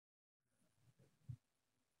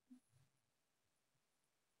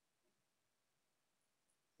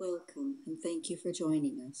Welcome and thank you for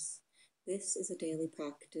joining us. This is a daily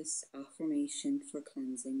practice affirmation for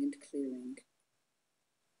cleansing and clearing.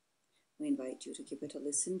 We invite you to give it a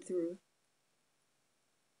listen through.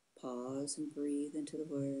 Pause and breathe into the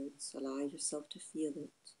words. Allow yourself to feel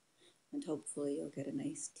it, and hopefully you'll get a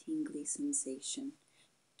nice tingly sensation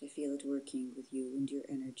to feel it working with you and your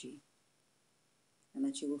energy, and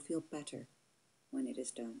that you will feel better when it is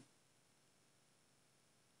done.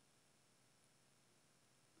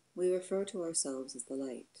 We refer to ourselves as the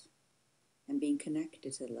light, and being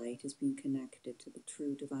connected to the light is being connected to the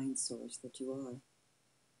true divine source that you are.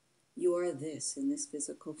 You are this in this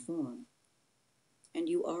physical form, and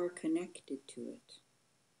you are connected to it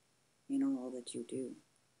in all that you do.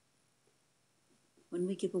 When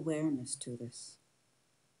we give awareness to this,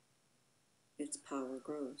 its power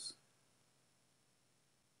grows.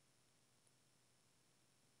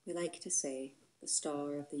 We like to say the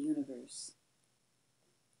star of the universe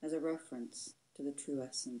as a reference to the true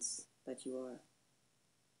essence that you are.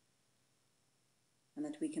 And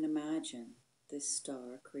that we can imagine this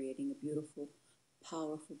star creating a beautiful,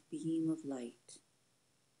 powerful beam of light,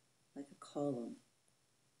 like a column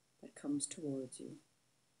that comes towards you,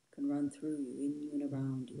 can run through you, in you and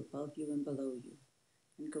around you, above you and below you,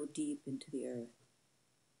 and go deep into the earth.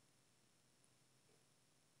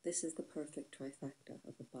 This is the perfect trifecta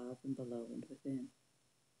of above and below and within.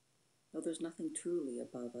 Though there's nothing truly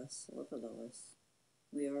above us or below us,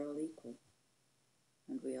 we are all equal,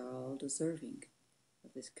 and we are all deserving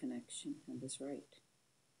of this connection and this right.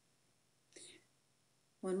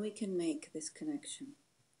 When we can make this connection,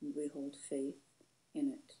 and we hold faith in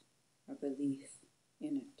it, our belief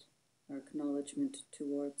in it, our acknowledgement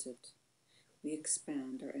towards it, we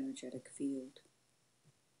expand our energetic field.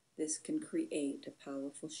 This can create a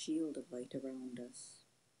powerful shield of light around us.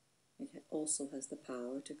 It also has the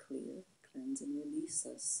power to clear, cleanse, and release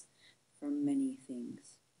us from many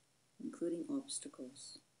things, including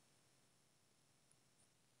obstacles.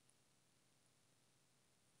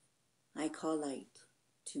 I call light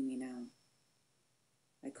to me now.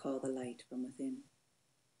 I call the light from within.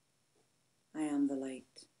 I am the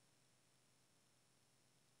light.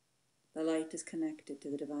 The light is connected to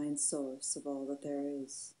the divine source of all that there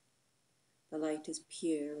is. The light is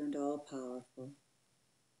pure and all-powerful,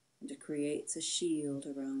 and it creates a shield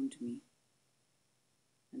around me,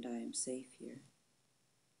 and I am safe here.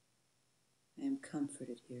 I am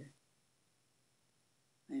comforted here.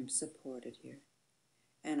 I am supported here,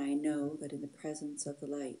 and I know that in the presence of the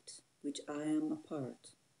light, which I am a part,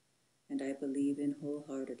 and I believe in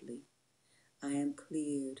wholeheartedly, I am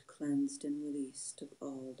cleared, cleansed, and released of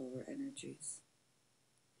all lower energies.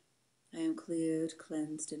 I am cleared,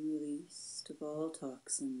 cleansed, and released of all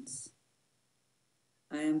toxins.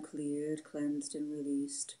 I am cleared, cleansed, and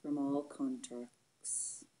released from all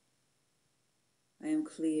contracts. I am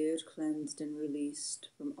cleared, cleansed, and released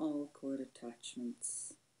from all cord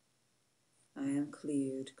attachments. I am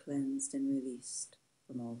cleared, cleansed, and released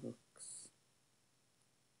from all hooks.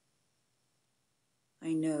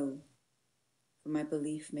 I know, for my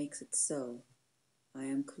belief makes it so, I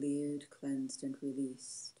am cleared, cleansed, and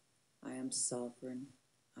released. I am sovereign.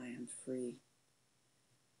 I am free.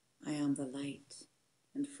 I am the light.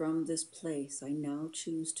 And from this place, I now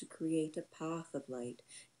choose to create a path of light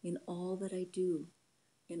in all that I do,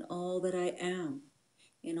 in all that I am,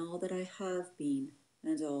 in all that I have been,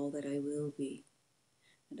 and all that I will be.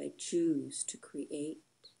 And I choose to create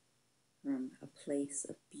from a place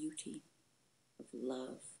of beauty, of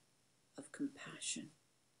love, of compassion.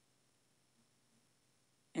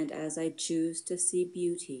 And as I choose to see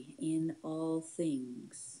beauty in all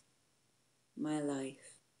things, my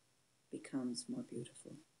life becomes more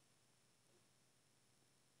beautiful.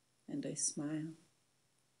 And I smile.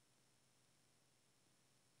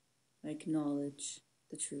 I acknowledge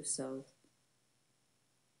the true self.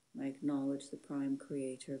 I acknowledge the prime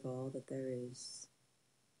creator of all that there is.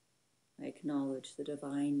 I acknowledge the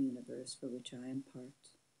divine universe for which I am part.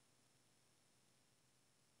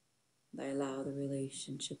 And I allow the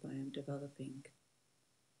relationship I am developing.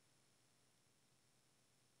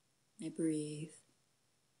 I breathe.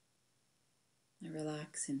 I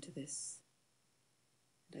relax into this,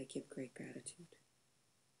 and I give great gratitude.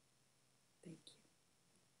 Thank you.